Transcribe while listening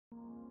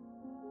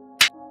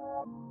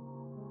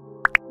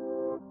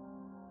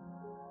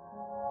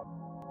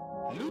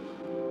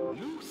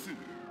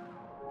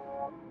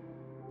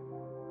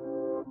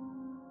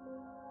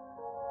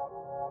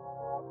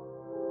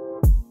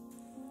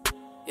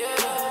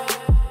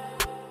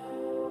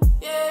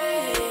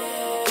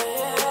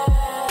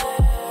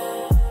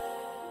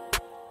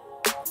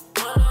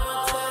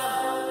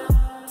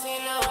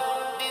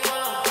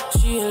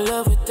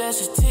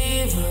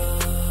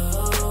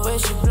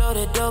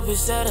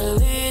it's at a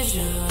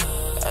leisure.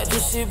 I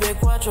just sit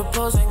back, watch her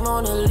pose like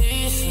Mona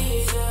Lisa.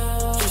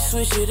 She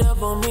switch it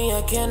up on me,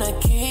 I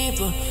cannot keep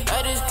her.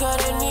 I just caught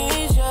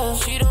amnesia.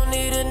 She don't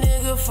need a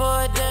nigga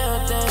for a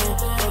damn thing.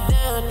 A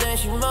damn thing.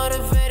 She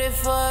motivated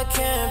for a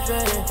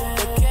campaign.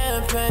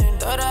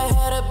 Thought I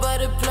had it, but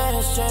the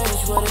plans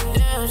changed. What a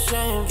damn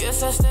shame.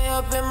 Guess I stay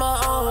up in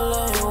my own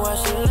lane.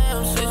 Watch the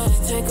lamps,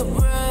 just take a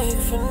break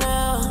for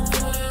now.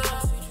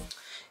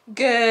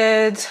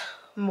 Good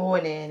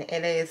morning.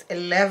 It is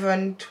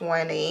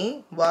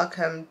 11:20.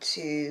 Welcome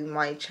to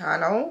my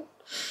channel.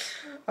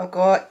 I've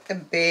got a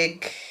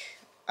big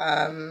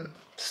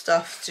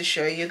stuff to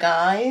show you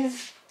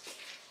guys,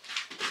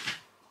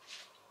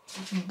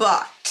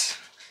 but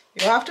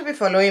you have to be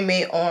following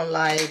me on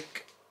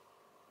like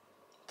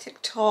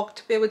TikTok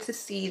to be able to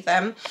see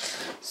them.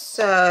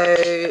 So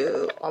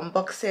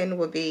unboxing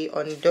will be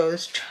on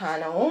those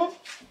channel.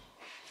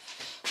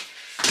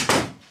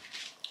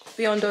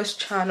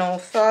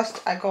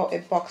 First, I got a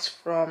box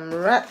from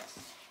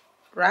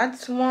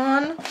Rad's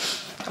One.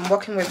 I'm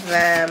working with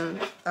them.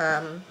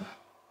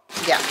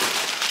 Yeah.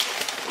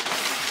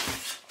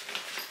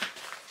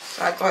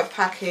 So I got a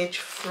package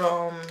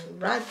from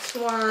Rad's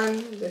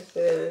One. This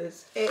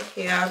is it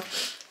here.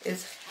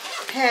 It's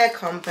hair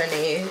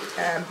company,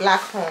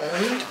 black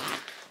owned,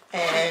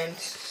 and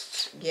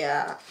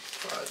yeah,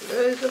 got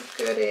loads of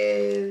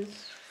goodies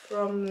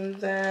from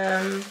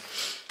them.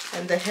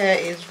 And the hair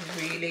is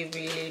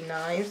really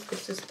nice.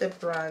 This is the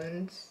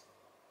brand's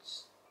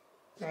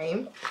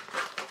name.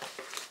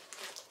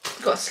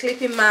 Got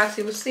sleeping mask.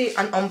 You will see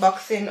an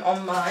unboxing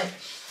on my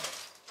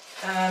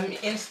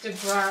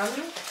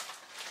Instagram.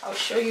 I'll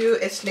show you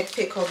a sneak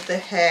peek of the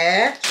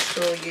hair,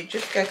 so you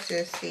just get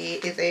to see.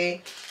 I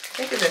think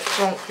it's a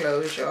front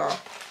closure.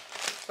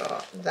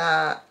 So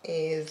that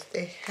is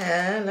the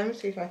hair. Let me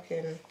see if I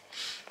can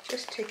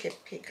just take a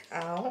peek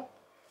out.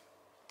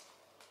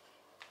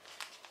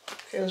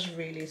 Feels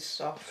really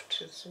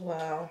soft as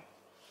well.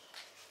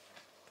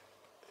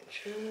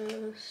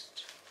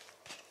 Just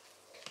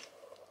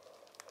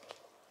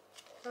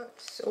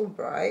that's so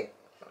bright.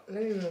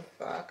 Let me move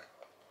back.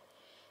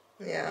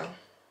 Yeah,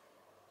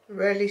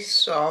 really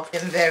soft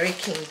and very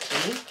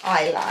kinky.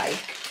 I like.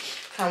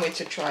 Can't wait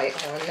to try it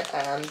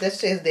on.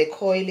 This is the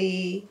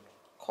coily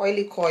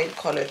coil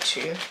color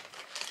 2.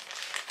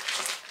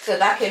 So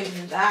that came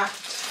in that,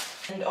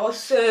 and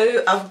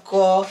also I've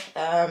got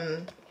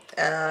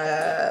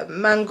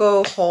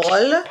mango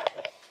haul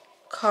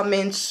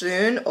coming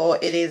soon, or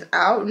it is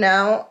out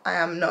now, I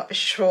am not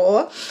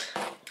sure.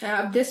 I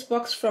have this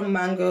box from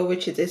Mango,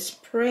 which is a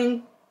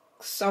spring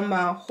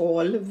summer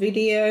haul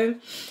video.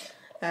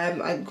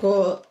 I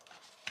got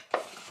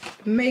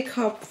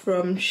makeup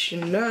from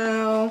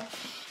Chanel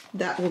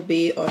that will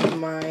be on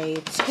my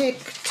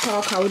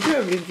TikTok. I will do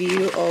a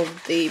review of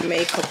the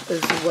makeup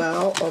as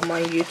well on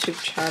my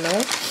YouTube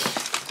channel.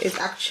 It's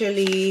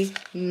actually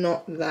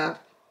not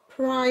that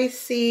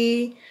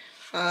pricey.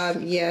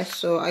 Yeah,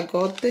 so I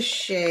got the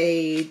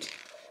shade.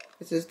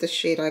 This is the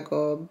shade I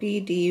got,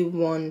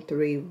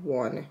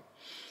 BD131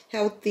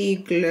 Healthy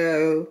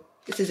Glow.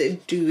 This is a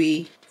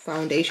dewy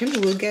foundation.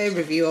 We'll get a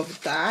review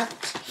of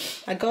that.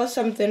 I got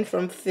something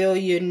from Feel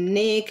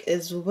Unique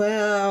as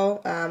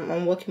well.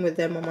 I'm working with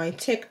them on my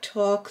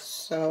TikTok,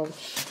 so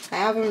I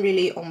haven't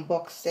really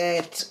unboxed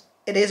it.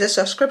 It is a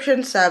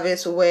subscription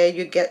service where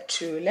you get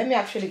to, let me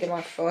actually get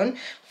my phone,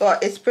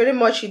 but it's pretty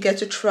much you get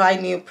to try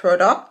new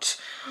product,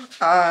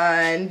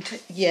 and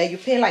yeah, you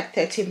pay like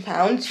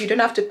 £13. You don't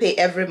have to pay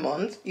every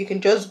month. You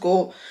can just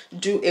go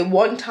do a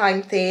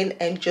one-time thing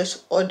and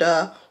just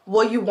order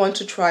what you want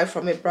to try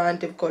from a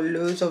brand. They've got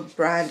loads of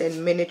brand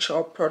and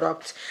miniature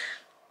products.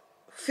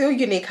 Feel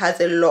Unique has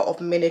a lot of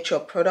miniature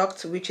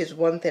products, which is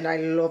one thing I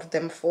love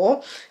them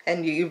for.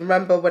 And you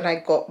remember when I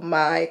got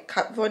my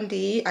Kat Von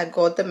D, I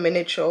got the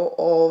miniature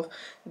of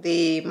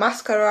the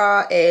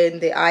mascara and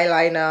the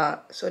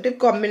eyeliner. So they've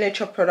got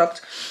miniature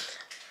products.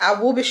 I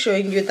will be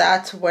showing you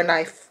that when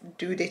I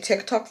do the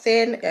TikTok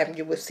thing, and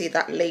you will see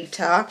that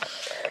later.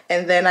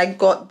 And then I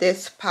got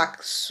this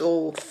pack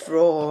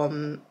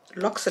from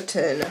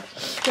L'Occitane.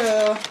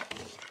 So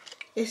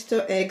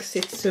Easter egg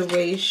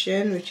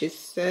situation, which is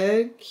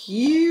so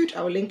cute.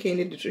 I'll link in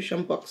the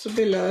description box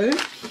below.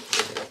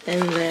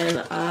 And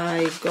then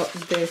I got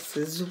this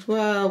as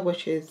well,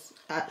 which is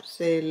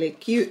absolutely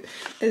cute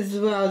as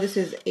well. This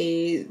is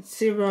a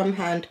serum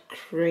hand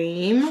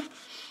cream.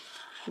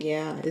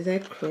 Yeah, it's a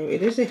cream.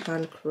 It is a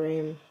hand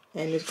cream,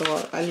 and it's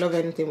got, I love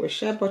anything with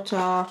shea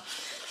butter.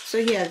 So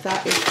yeah,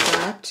 that is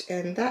that,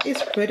 and that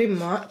is pretty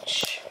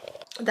much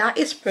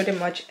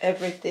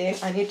everything.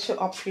 I need to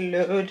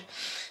upload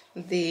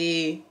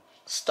the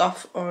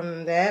stuff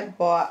on there,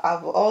 but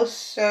I've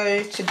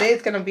also, today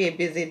is gonna be a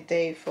busy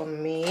day for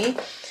me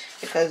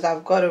because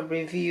I've got to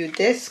review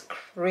this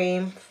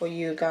cream for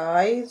you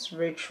guys,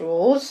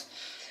 Rituals.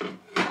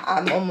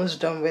 I'm almost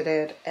done with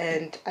it,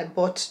 and I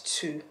bought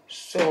 2,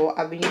 so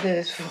I've been using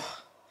this for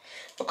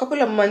a couple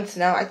of months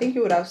now. I think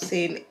you would have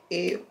seen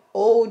a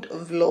old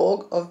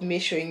vlog of me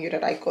showing you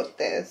that I got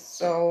this,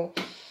 so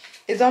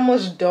it's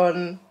almost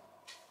done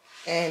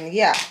And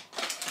yeah,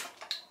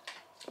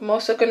 I'm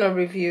also gonna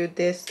review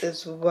this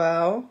as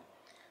well,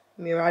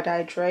 Mirror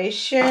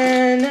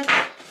Hydration.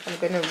 I'm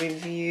gonna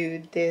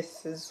review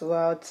this as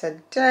well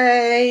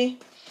today,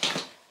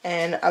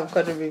 and I've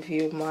got to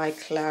review my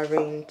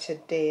Clarine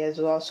today as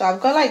well. So I've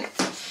got like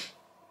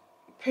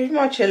pretty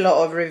much a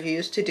lot of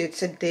reviews to do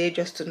today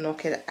just to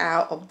knock it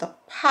out of the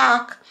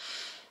park.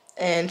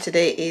 And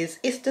today is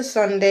Easter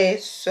Sunday,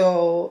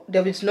 so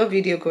there is no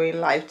video going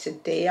live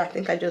today. I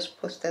think I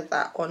just posted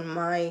that on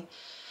my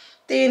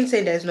thing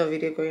saying there's no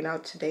video going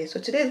out today. So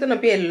today is gonna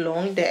be a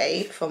long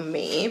day for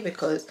me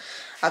because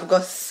I've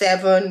got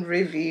 7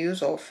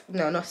 reviews of,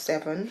 no, not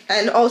 7,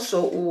 and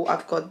also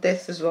I've got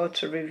this as well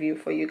to review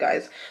for you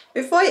guys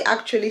before I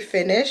actually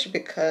finish,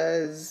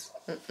 because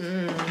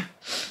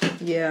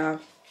yeah,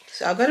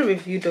 so I've got to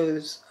review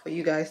those for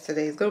you guys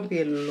today. It's gonna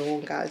be a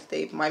long ass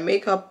day. My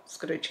makeup is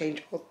gonna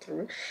change all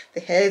through. The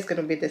hair is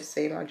gonna be the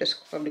same. I'm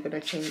just probably gonna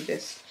change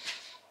this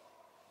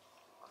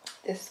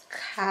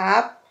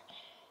cap.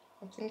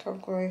 I think I'll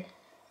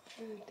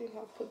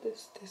put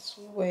this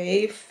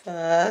way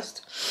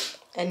first.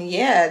 And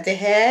yeah, the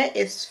hair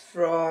is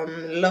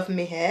from Love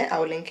Me Hair. I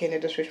will link in the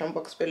description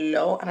box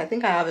below, and I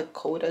think I have a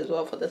code as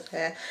well for this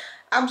hair.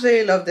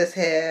 Absolutely love this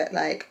hair,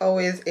 like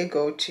always a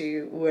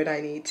go-to when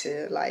I need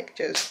to like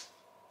just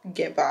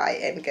get by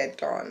and get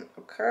done.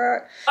 Okay,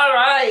 all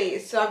right,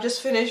 so I've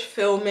just finished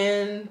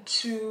filming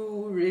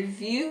 2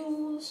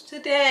 reviews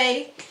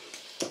today.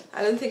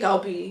 I don't think I'll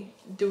be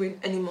doing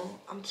any more.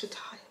 I'm too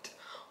tired.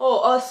 Oh,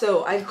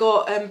 also I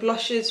got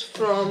blushes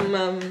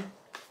from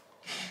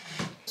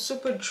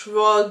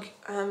Superdrug.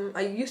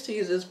 I used to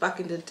use this back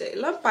in the day,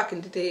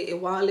 a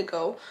while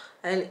ago,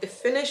 and it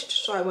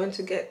finished, so I went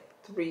to get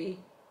 3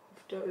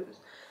 of those.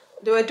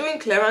 They were doing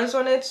clearance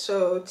on it,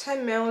 so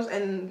 10 mils,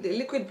 and the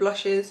liquid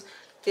blushes,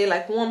 they're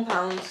like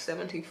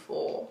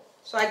 £1.74.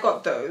 So I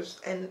got those,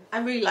 and I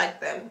really like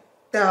them.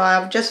 So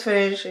I've just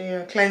finished,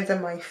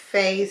 cleansing my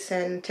face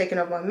and taking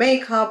off my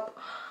makeup.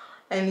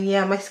 And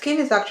yeah, my skin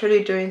is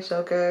actually doing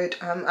so good.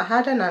 I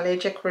had an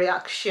allergic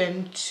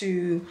reaction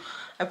to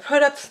a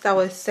product that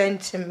was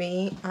sent to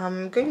me.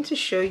 I'm going to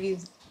show you,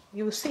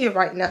 you will see it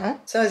right now.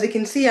 So as you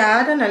can see,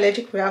 I had an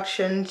allergic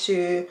reaction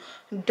to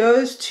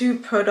those 2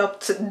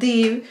 products.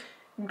 The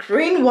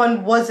green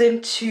one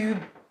wasn't too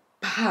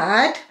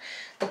bad.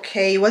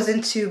 Okay, it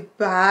wasn't too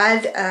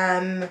bad.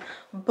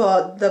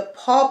 But the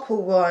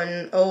purple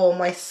one, oh,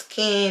 my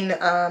skin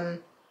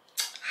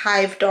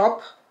hived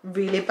up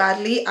really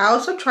badly. I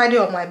also tried it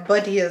on my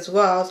body as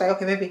well. I was like,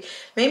 okay,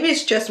 maybe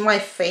it's just my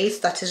face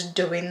that is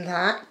doing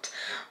that.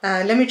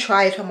 Let me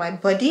try it on my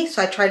body.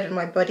 So I tried it on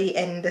my body,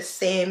 and the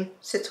same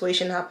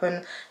situation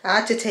happened. I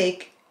had to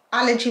take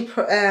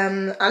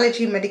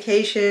allergy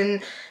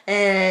medication,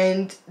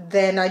 and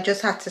then I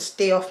just had to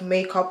stay off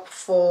makeup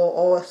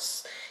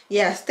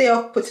stay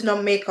off putting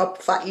on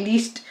makeup for at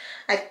least,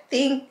 I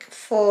think,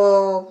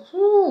 for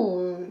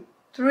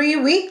 3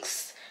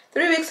 weeks.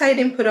 3 weeks I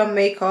didn't put on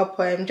makeup,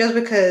 just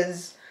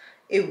because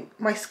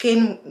my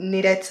skin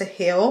needed to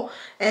heal,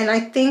 and I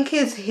think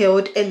it's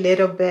healed a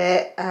little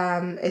bit.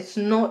 It's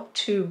not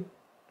too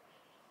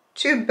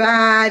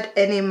bad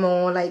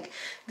anymore. Like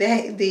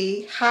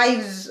the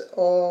hives,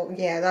 or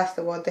yeah, that's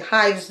the word, the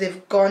hives,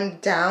 they've gone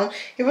down.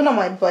 Even on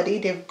my body,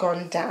 they've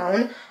gone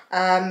down.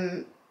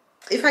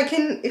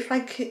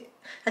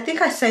 I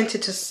think I sent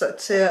it to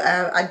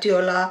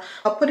Adiola.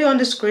 I'll put it on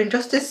the screen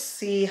just to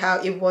see how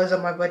it was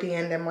on my body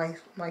and then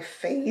my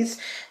face.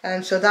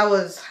 So that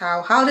was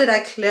how did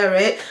I clear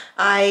it.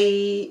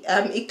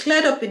 It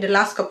cleared up in the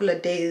last couple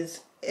of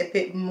days a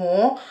bit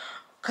more,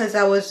 because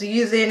I was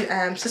using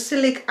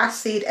salicylic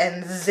acid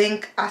and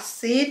zinc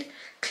acid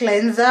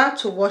cleanser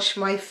to wash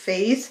my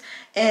face,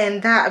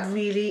 and that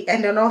really,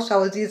 and then also I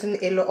was using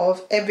a lot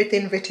of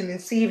everything, vitamin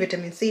C.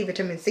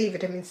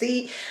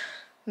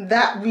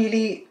 That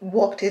really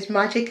worked its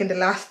magic in the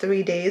last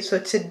 3 days. So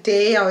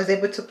today I was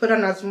able to put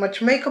on as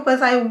much makeup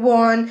as I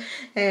want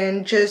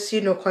and just,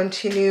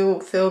 continue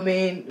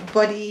filming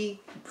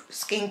body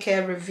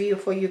skincare review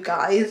for you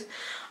guys,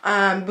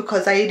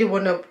 because I didn't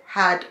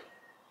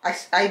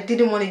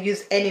want to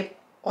use any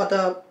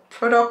other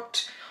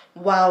product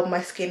while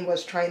my skin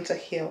was trying to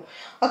heal.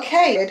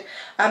 Okay,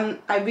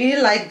 I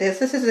really like this.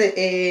 This is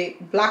a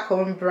black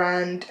owned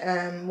brand,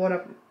 one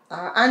of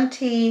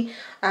auntie.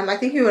 I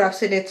think you would have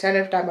seen it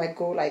every time I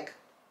go like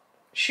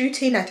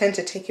shooting. I tend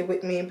to take it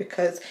with me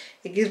because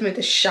it gives me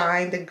the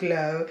shine, the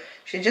glow.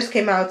 She just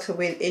came out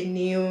with a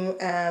new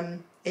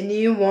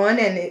one,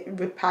 and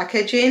with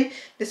packaging.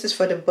 This is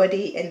for the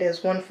body, and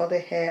there's one for the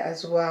hair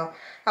as well.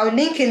 I'll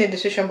link in the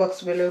description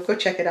box below. Go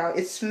check it out.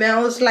 It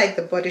smells like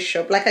the Body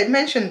Shop, like I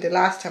mentioned the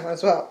last time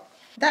as well.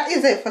 That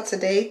is it for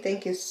today.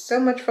 Thank you so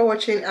much for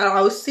watching, and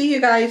I'll see you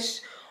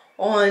guys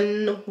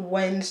on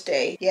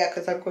Wednesday. Yeah,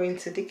 because I'm going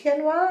to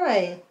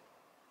Dkny.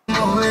 I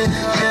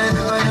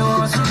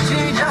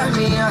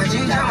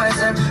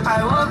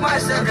walk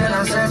myself, then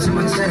I said to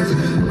myself,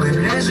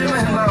 please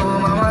remember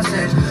what mama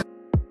said.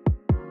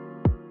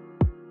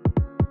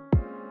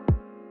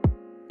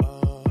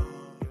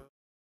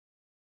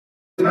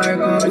 My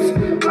God,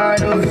 I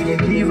don't feel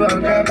give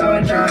up, kept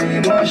on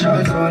trying, more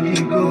shots on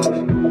the go.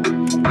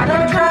 I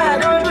don't try,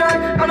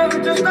 I don't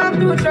fit to stop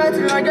to try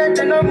till I get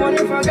enough money,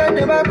 forget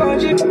the back on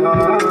G.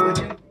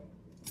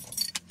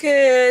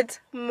 Good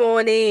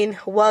morning,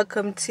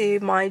 welcome to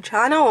my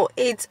channel.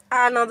 It's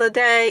another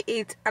day,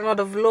 it's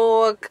another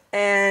vlog,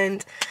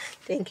 and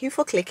thank you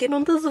for clicking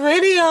on this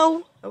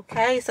video.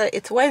 Okay, so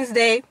it's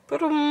Wednesday,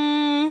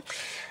 and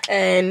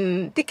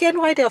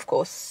Dkny day, of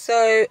course.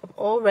 So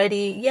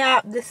already,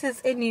 yeah, this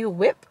is a new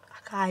whip.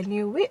 I got a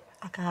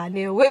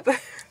new whip.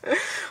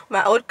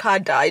 My old car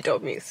died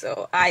on me,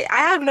 so I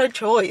had no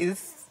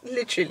choice.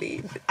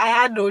 Literally, I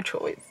had no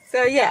choice.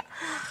 So yeah,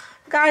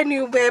 got a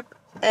new whip,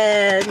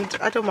 and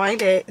I don't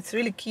mind it. It's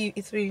really cute,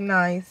 it's really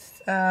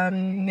nice.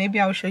 Maybe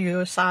I'll show you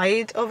a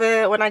side of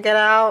it when I get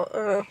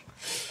out.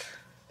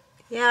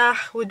 Yeah,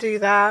 we'll do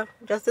that,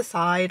 just the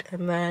side,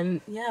 and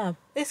then yeah,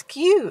 it's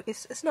cute,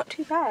 it's not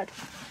too bad.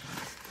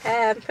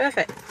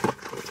 Perfect.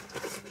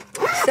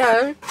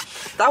 So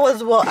that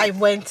was what I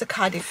went to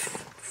Cardiff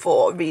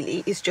for,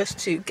 really, is just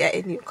to get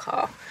a new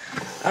car,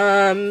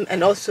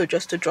 and also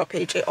just to drop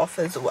AJ off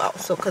as well.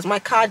 So because my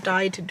car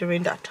died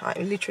during that time,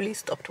 it literally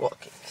stopped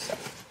working. So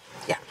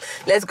yeah,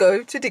 let's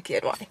go to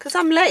Dkny because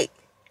I'm late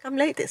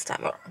this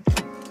time around.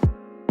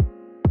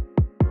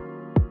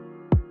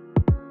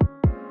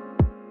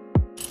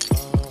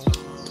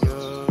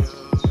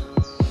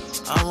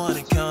 I want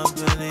a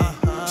company,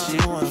 she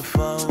wanna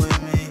fall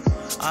with me.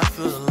 I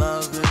feel the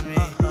love in me,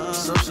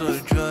 some sort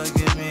of drug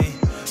in me.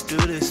 Do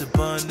this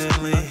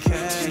abundantly,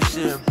 she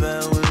share a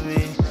bed with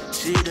me.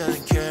 She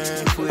doesn't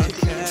care if we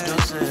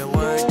don't say a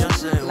word, don't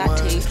say a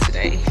word.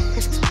 Today.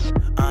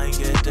 I ain't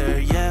get there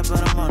yet,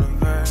 but I'm on the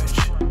verge.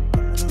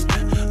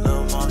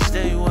 Little mom,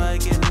 stay wet,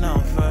 getting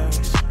on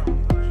first.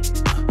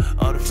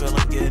 All the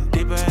feeling getting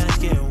deeper and it's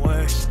getting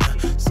worse.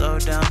 Slow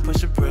down, push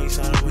the brakes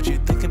on it. What you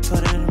thinking,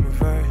 put it in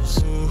reverse.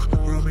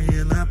 Roll me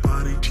in that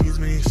body, tease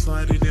me,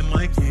 slide it in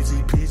like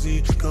easy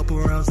peasy. Couple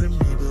rounds in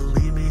me,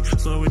 believe me.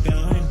 Slow it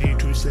down, I need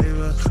to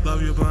savor.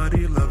 Love your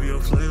body, love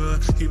your flavor.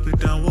 Keep it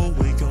down, while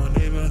we go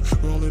neighbor.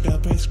 Roll it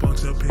up and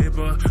sparks of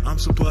paper. I'm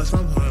so blessed,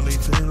 I'm highly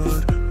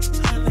favored.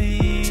 I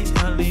leave,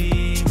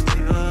 favored.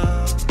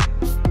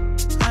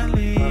 I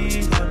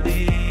leave,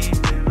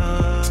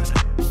 favored.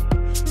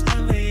 I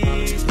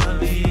leave,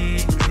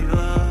 favored.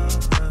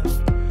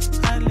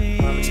 I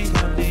leave,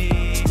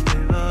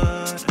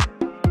 favored.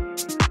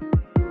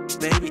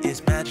 Baby,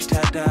 it's magic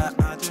tada.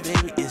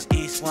 Baby, it's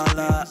East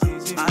Walla.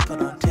 I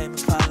put on 10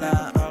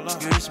 pala.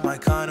 You're just my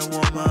kind of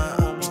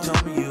woman. You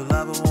told me you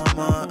love a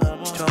woman.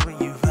 Told me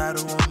you've had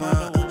a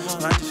woman.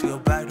 Might just go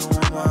back to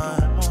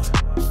woman.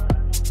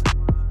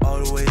 All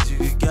the ways you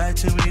could get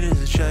to me, this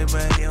is straight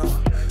radio.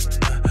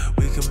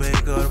 We can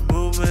make all the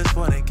movements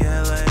when they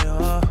get late.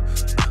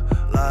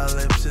 Lot of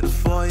lips to the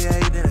foyer,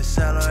 then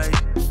accelerate.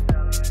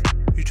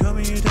 You told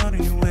me you don't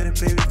and you waited,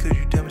 baby, could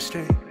you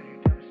demonstrate?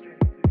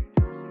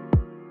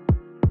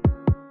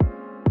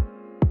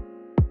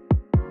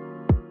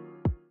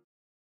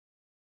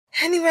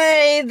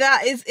 Anyway,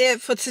 that is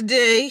it for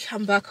today.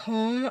 I'm back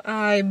home.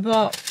 I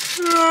bought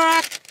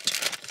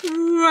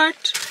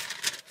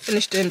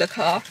finished in the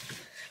car,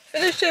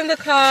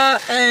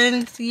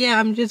 and yeah,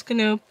 I'm just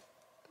gonna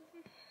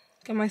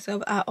get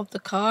myself out of the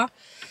car,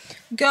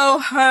 go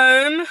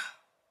home.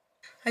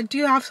 I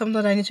do have something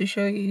that I need to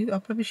show you. I'll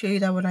probably show you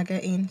that when I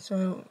get in,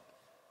 so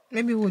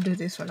maybe we'll do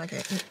this when I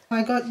get in.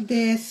 I got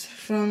this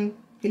from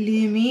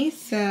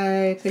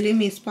Bicester. So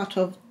Bicester is part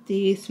of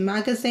this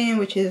magazine,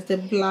 which is the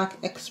Black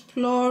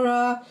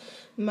Explorer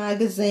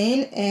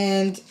magazine,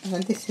 and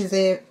this is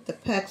the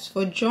perks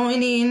for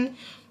joining.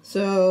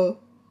 So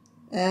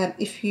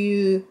if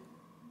you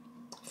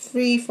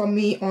free from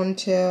me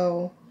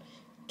until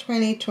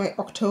 2020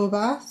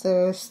 October,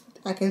 so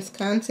I can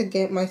scan to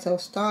get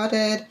myself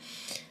started.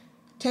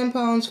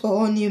 £10 for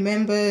all new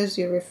members.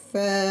 You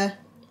refer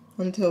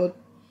until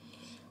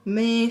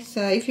May.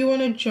 So if you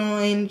want to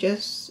join,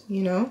 just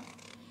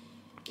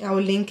I'll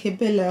link it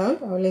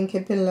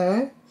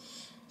below.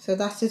 So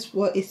that is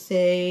what it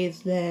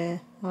says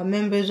there. Our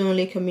members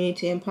only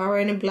community,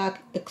 empowering a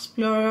Black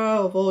explorer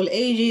of all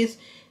ages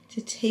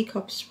to take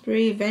up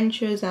spree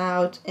ventures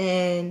out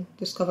and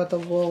discover the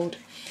world.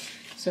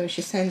 So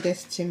she sent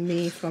this to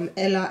me from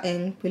Ella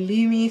and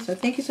Bicester. So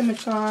thank you so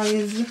much,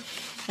 guys.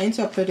 I need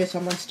to upload this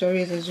on my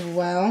stories as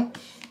well.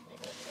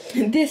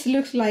 This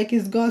looks like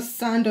it's got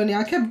sand on it.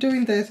 I kept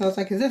doing this. I was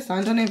like, is there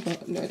sand on it?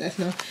 But no, there's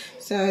not.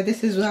 So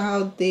this is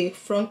how the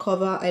front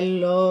cover. I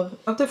love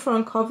the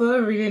front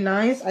cover. Really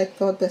nice. I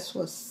thought this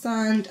was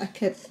sand. I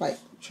kept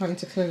trying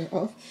to clean it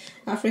off.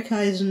 Africa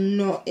is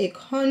not a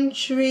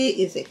country.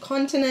 It's a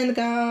continent,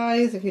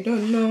 guys. If you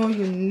don't know,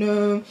 you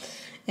know.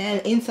 And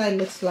inside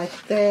looks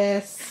like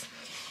this.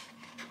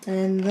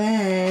 And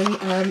then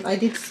I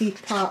did see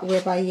part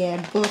whereby,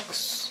 yeah,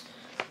 books.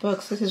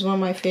 This is one of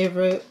my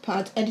favorite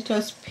parts.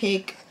 Editor's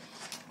pick.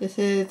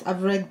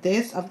 I've read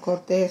this, I've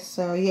got this,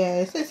 so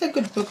yeah, it's a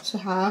good book to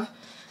have.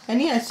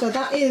 And yeah, so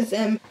that is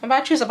my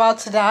battery's about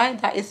to die.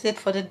 That is it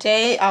for the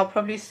day. I'll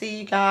probably see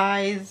you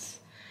guys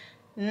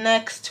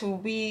next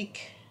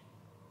week.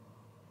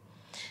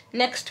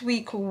 next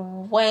week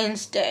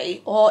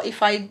Wednesday, or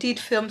if I did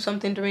film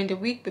something during the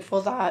week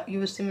before that, you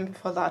will see me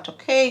before that.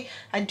 Okay,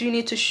 I do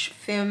need to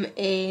film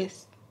a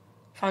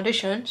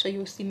foundation, so you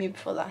will see me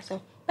before that.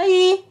 So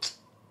bye.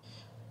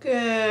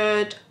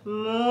 Good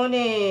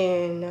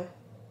morning,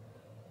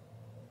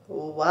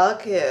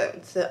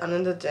 welcome to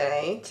another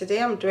day.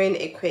 Today I'm doing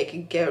a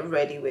quick get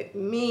ready with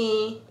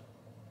me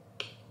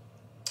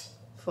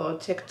for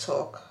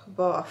TikTok,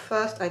 but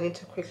first I need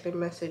to quickly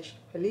message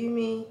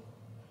Belumi.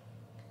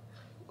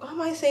 What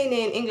am I saying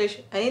in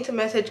English? I need to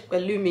message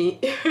Belumi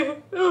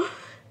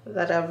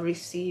that I've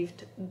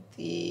received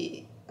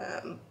the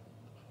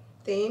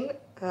thing.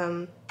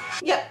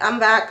 Yeah, I'm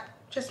back.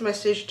 Just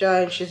messaged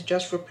her and she's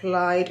just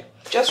replied.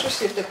 Just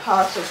received the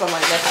parcel from my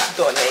next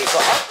door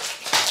neighbor.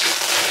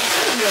 I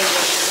don't know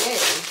what it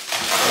is.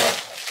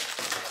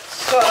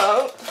 So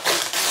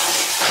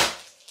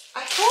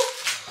I hope.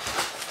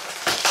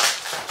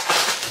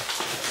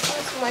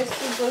 Where's my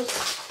scissors?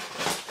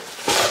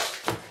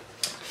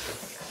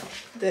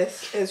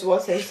 This is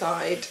what's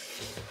inside.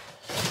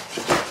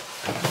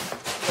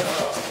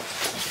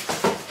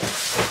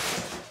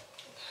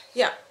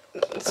 Yeah,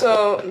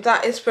 so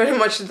that is pretty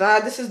much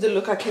that. This is the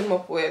look I came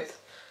up with.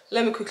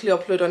 Let me quickly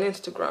upload on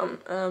Instagram.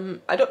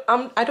 I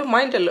don't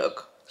mind the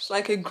look. It's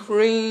like a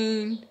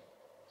green.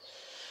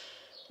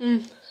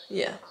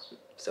 Yeah.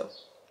 So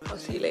I'll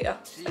see you later.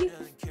 Bye.